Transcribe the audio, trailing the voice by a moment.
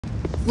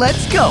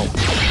Let's go.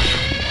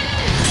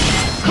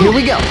 Here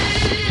we go.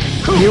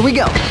 Here we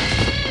go.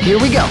 Here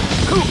we go.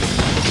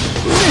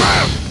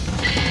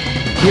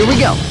 Here we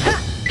go.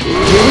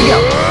 Here we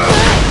go.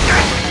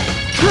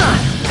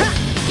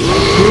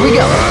 Here we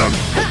go.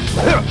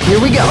 Here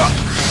we go.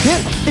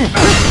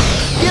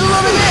 Get a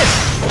load of this!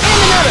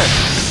 And another!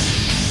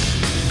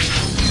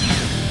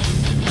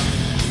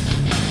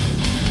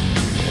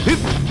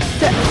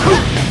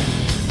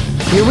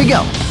 Here we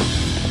go.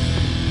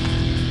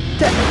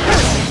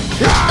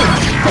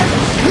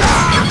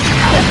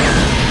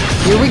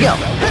 Here we go.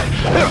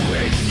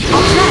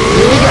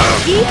 Here we go.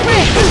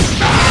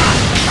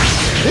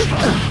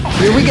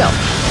 Here we go.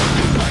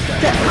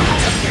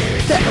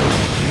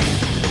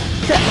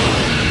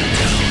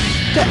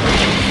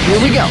 Here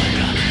we go.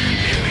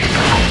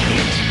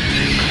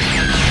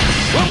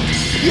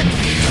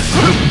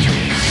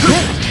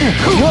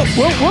 Whoa,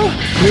 whoa, whoa.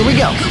 Here we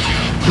go.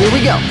 Here we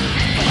go.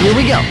 Here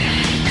we go.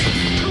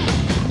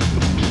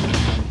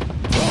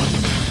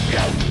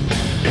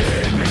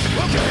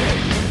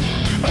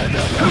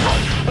 Come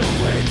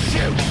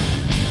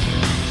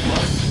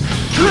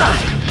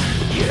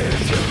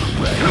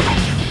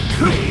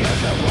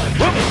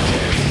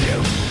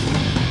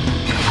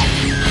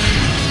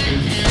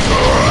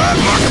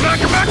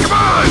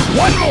on!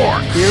 One more!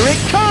 Here it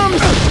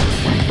comes!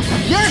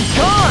 You're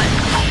gone!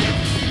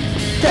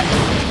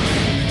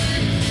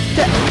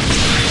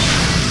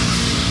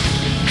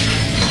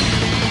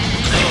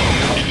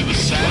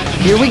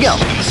 Here we go.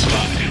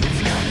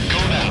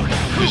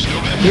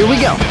 Here we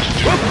go.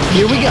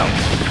 Here we go.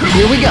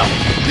 Here we go. Here we go.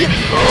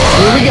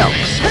 Here we go.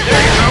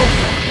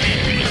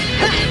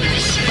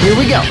 Here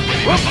we go.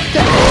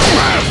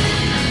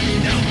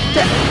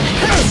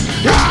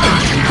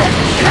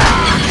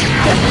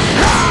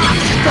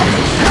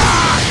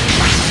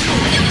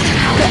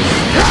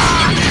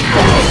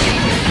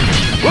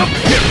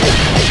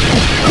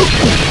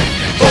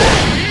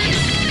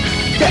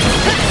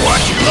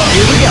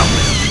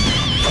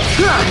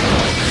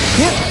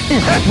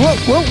 Whoa,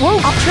 whoa, whoa.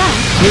 I'll try.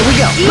 Here we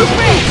go. Eat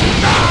break.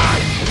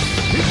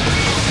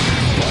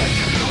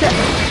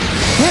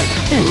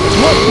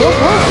 Whoa, whoa,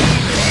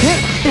 whoa.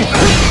 Get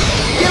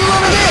a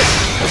load of this.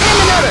 And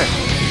another.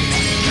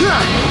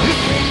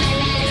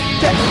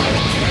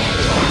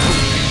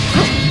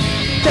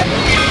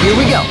 Here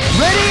we go.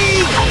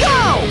 Ready,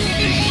 go!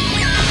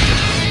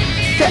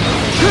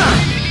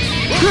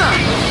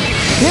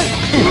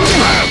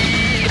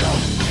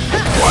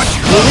 Watch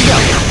your Here we go.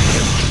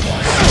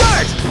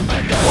 Start!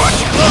 Watch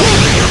your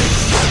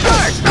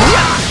Start!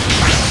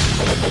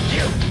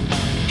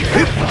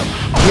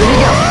 Here we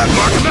go.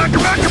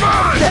 Come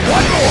on!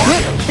 One more!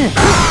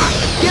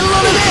 Get a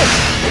load of this!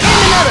 And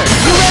another!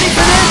 You ready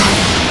for this?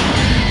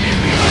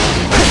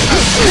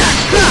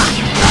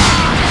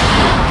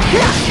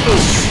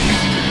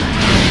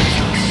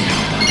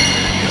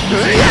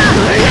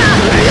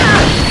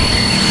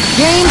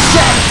 Game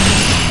set!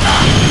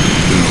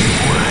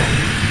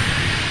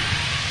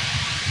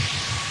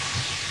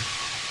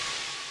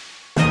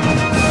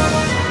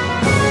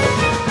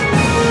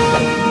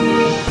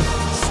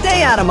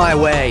 Stay out of my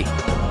way!